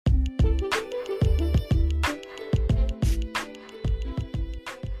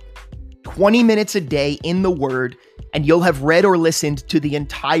20 minutes a day in the Word, and you'll have read or listened to the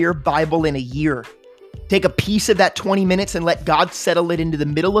entire Bible in a year. Take a piece of that 20 minutes and let God settle it into the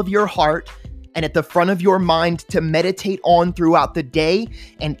middle of your heart and at the front of your mind to meditate on throughout the day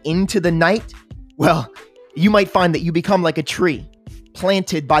and into the night. Well, you might find that you become like a tree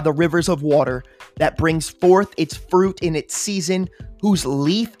planted by the rivers of water that brings forth its fruit in its season, whose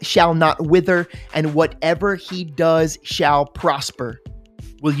leaf shall not wither, and whatever he does shall prosper.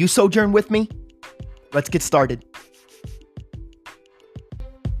 Will you sojourn with me? Let's get started.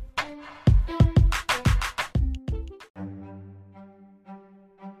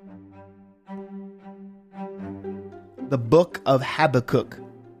 The Book of Habakkuk.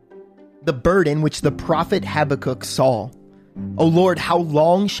 The burden which the prophet Habakkuk saw. O Lord, how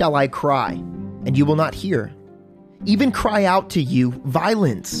long shall I cry, and you will not hear? Even cry out to you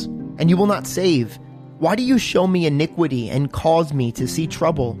violence, and you will not save. Why do you show me iniquity and cause me to see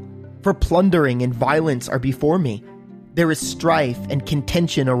trouble? For plundering and violence are before me. There is strife and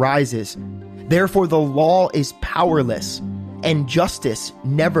contention arises. Therefore the law is powerless, and justice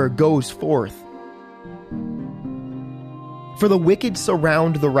never goes forth. For the wicked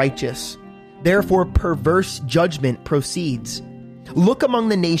surround the righteous. Therefore perverse judgment proceeds. Look among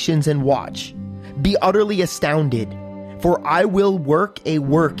the nations and watch. Be utterly astounded. For I will work a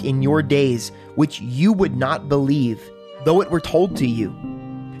work in your days which you would not believe, though it were told to you.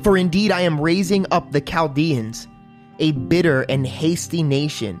 For indeed I am raising up the Chaldeans, a bitter and hasty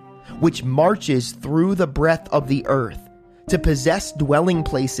nation, which marches through the breadth of the earth, to possess dwelling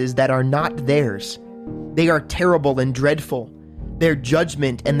places that are not theirs. They are terrible and dreadful. Their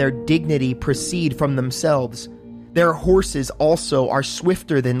judgment and their dignity proceed from themselves. Their horses also are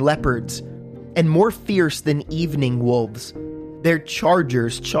swifter than leopards, and more fierce than evening wolves. Their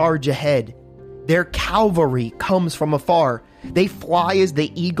chargers charge ahead. Their cavalry comes from afar. They fly as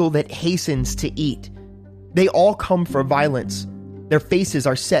the eagle that hastens to eat. They all come for violence. Their faces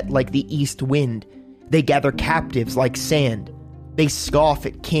are set like the east wind. They gather captives like sand. They scoff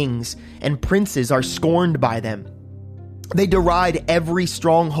at kings, and princes are scorned by them. They deride every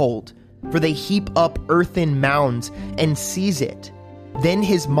stronghold, for they heap up earthen mounds and seize it. Then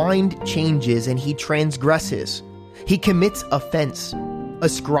his mind changes and he transgresses. He commits offense,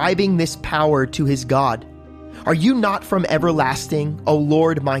 ascribing this power to his God. Are you not from everlasting, O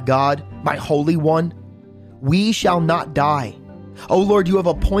Lord my God, my Holy One? We shall not die. O Lord, you have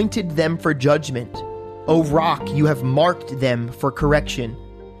appointed them for judgment. O Rock, you have marked them for correction.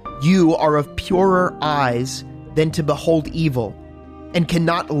 You are of purer eyes than to behold evil, and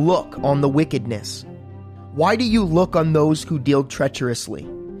cannot look on the wickedness. Why do you look on those who deal treacherously,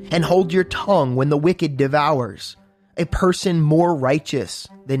 and hold your tongue when the wicked devours, a person more righteous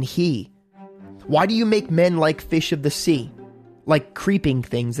than he? Why do you make men like fish of the sea, like creeping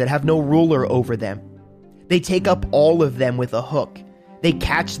things that have no ruler over them? They take up all of them with a hook. They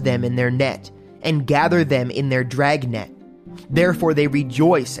catch them in their net, and gather them in their dragnet. Therefore they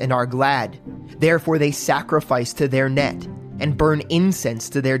rejoice and are glad. Therefore they sacrifice to their net, and burn incense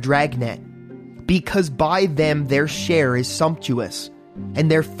to their dragnet. Because by them their share is sumptuous, and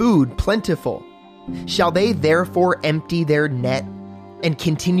their food plentiful. Shall they therefore empty their net, and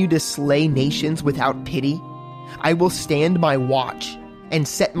continue to slay nations without pity? I will stand my watch, and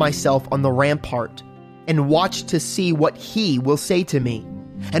set myself on the rampart, and watch to see what he will say to me,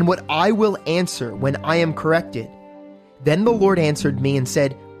 and what I will answer when I am corrected. Then the Lord answered me and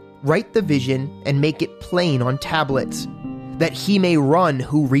said, Write the vision and make it plain on tablets, that he may run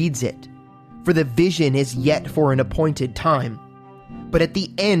who reads it. For the vision is yet for an appointed time. But at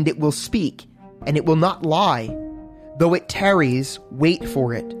the end it will speak, and it will not lie. Though it tarries, wait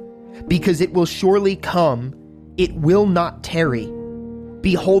for it, because it will surely come, it will not tarry.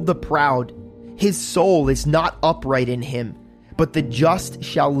 Behold the proud, his soul is not upright in him, but the just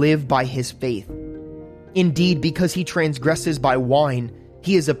shall live by his faith. Indeed, because he transgresses by wine,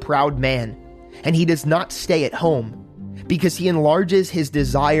 he is a proud man, and he does not stay at home, because he enlarges his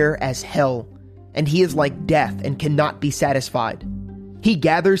desire as hell, and he is like death and cannot be satisfied. He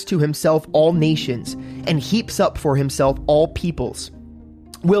gathers to himself all nations, and heaps up for himself all peoples.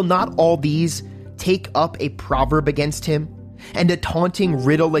 Will not all these take up a proverb against him, and a taunting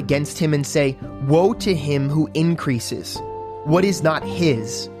riddle against him, and say, Woe to him who increases! What is not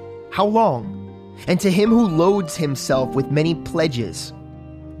his? How long? And to him who loads himself with many pledges.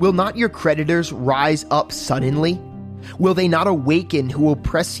 Will not your creditors rise up suddenly? Will they not awaken who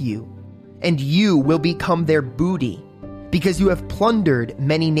oppress you? And you will become their booty, because you have plundered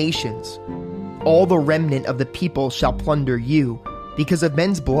many nations. All the remnant of the people shall plunder you, because of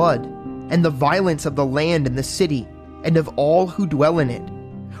men's blood, and the violence of the land and the city, and of all who dwell in it.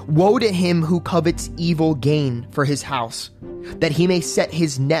 Woe to him who covets evil gain for his house, that he may set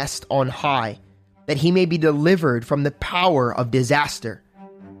his nest on high, that he may be delivered from the power of disaster.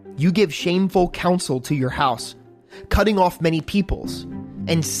 You give shameful counsel to your house, cutting off many peoples,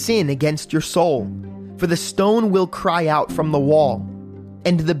 and sin against your soul. For the stone will cry out from the wall,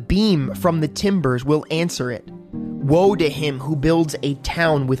 and the beam from the timbers will answer it. Woe to him who builds a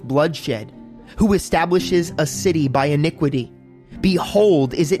town with bloodshed, who establishes a city by iniquity.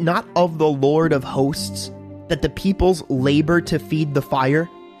 Behold, is it not of the Lord of hosts that the peoples labor to feed the fire,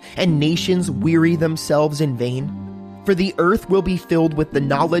 and nations weary themselves in vain? For the earth will be filled with the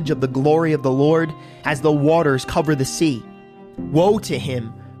knowledge of the glory of the Lord as the waters cover the sea. Woe to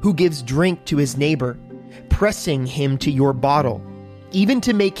him who gives drink to his neighbor, pressing him to your bottle, even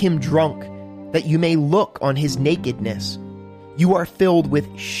to make him drunk, that you may look on his nakedness. You are filled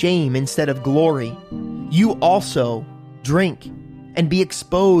with shame instead of glory. You also drink and be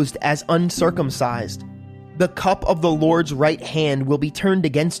exposed as uncircumcised. The cup of the Lord's right hand will be turned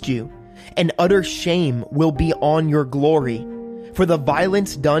against you, and utter shame will be on your glory. For the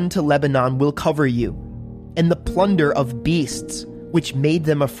violence done to Lebanon will cover you, and the plunder of beasts which made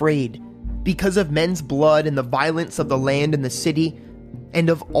them afraid, because of men's blood and the violence of the land and the city, and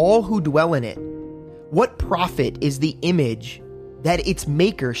of all who dwell in it. What profit is the image that its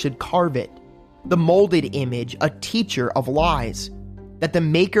maker should carve it? The molded image, a teacher of lies, that the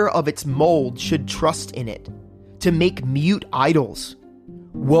maker of its mold should trust in it, to make mute idols.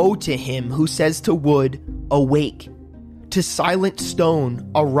 Woe to him who says to wood, awake, to silent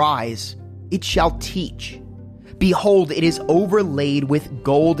stone, arise, it shall teach. Behold, it is overlaid with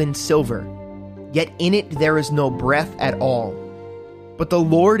gold and silver, yet in it there is no breath at all. But the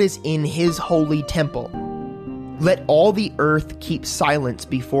Lord is in his holy temple. Let all the earth keep silence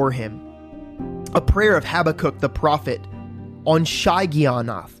before him. A prayer of Habakkuk the prophet on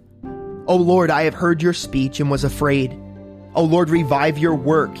Shigionoth. O Lord, I have heard your speech and was afraid. O Lord, revive your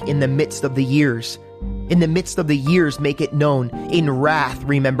work in the midst of the years. In the midst of the years make it known. In wrath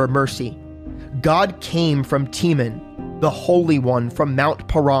remember mercy. God came from Teman, the Holy One from Mount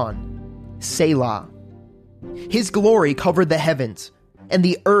Paran. Selah. His glory covered the heavens, and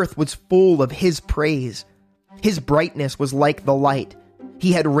the earth was full of his praise. His brightness was like the light.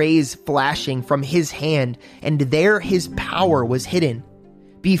 He had rays flashing from his hand, and there his power was hidden.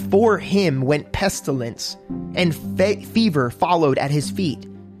 Before him went pestilence, and fever followed at his feet.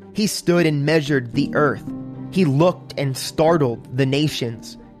 He stood and measured the earth. He looked and startled the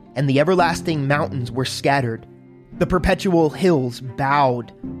nations, and the everlasting mountains were scattered. The perpetual hills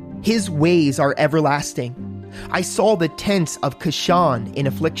bowed. His ways are everlasting. I saw the tents of Cushan in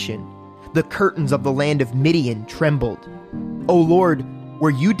affliction. The curtains of the land of Midian trembled. O Lord, were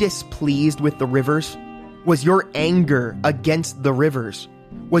you displeased with the rivers? Was your anger against the rivers?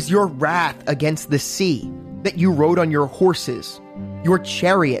 Was your wrath against the sea, that you rode on your horses, your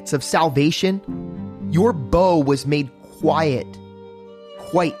chariots of salvation? Your bow was made quite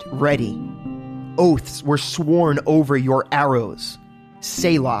ready. Oaths were sworn over your arrows.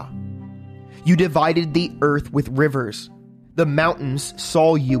 Selah. You divided the earth with rivers. The mountains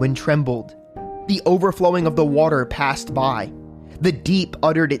saw you and trembled. The overflowing of the water passed by. The deep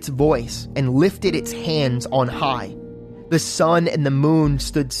uttered its voice and lifted its hands on high. The sun and the moon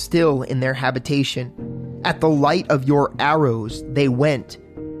stood still in their habitation. At the light of your arrows they went,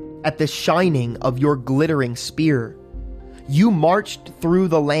 at the shining of your glittering spear. You marched through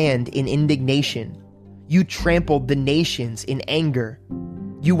the land in indignation. You trampled the nations in anger.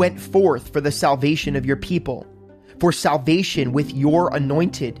 You went forth for the salvation of your people. For salvation with your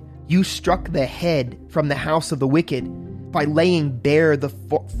anointed, you struck the head from the house of the wicked by laying bare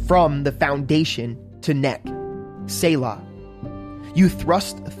from the foundation to neck. Selah. You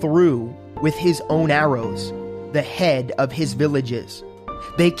thrust through with his own arrows the head of his villages.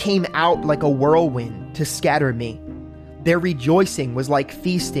 They came out like a whirlwind to scatter me. Their rejoicing was like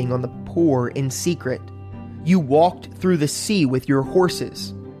feasting on the poor in secret. You walked through the sea with your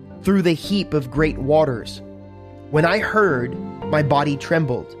horses, through the heap of great waters. When I heard, my body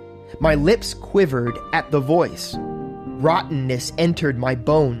trembled. My lips quivered at the voice. Rottenness entered my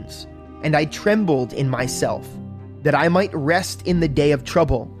bones, and I trembled in myself, that I might rest in the day of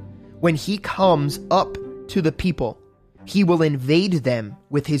trouble. When he comes up to the people, he will invade them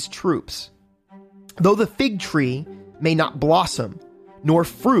with his troops. Though the fig tree may not blossom, nor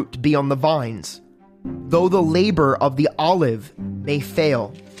fruit be on the vines, though the labor of the olive may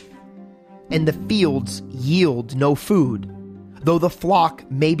fail, and the fields yield no food, though the flock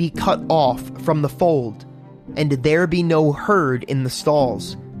may be cut off from the fold, and there be no herd in the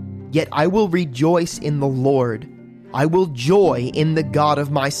stalls, yet I will rejoice in the Lord. I will joy in the God of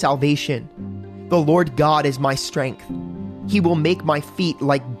my salvation. The Lord God is my strength. He will make my feet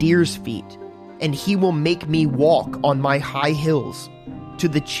like deer's feet, and he will make me walk on my high hills, to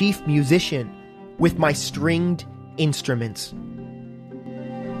the chief musician with my stringed instruments.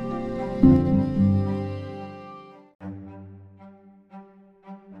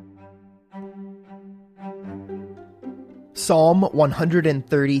 Psalm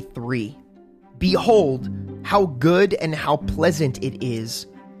 133. Behold, how good and how pleasant it is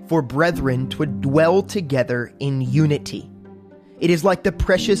for brethren to dwell together in unity. It is like the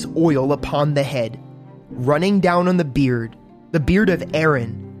precious oil upon the head, running down on the beard of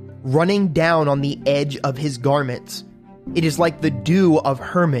Aaron, running down on the edge of his garments. It is like the dew of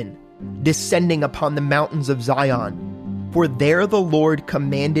Hermon, descending upon the mountains of Zion. For there the Lord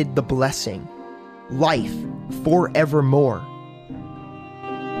commanded the blessing, life forevermore.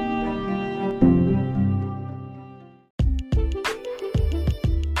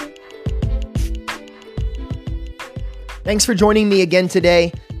 Thanks for joining me again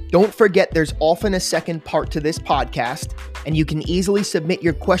today. Don't forget there's often a second part to this podcast, and you can easily submit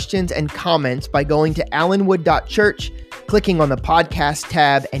your questions and comments by going to allenwood.church, clicking on the podcast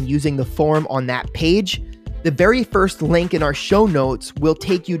tab, and using the form on that page. The very first link in our show notes will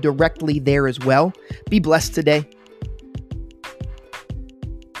take you directly there as well. Be blessed today.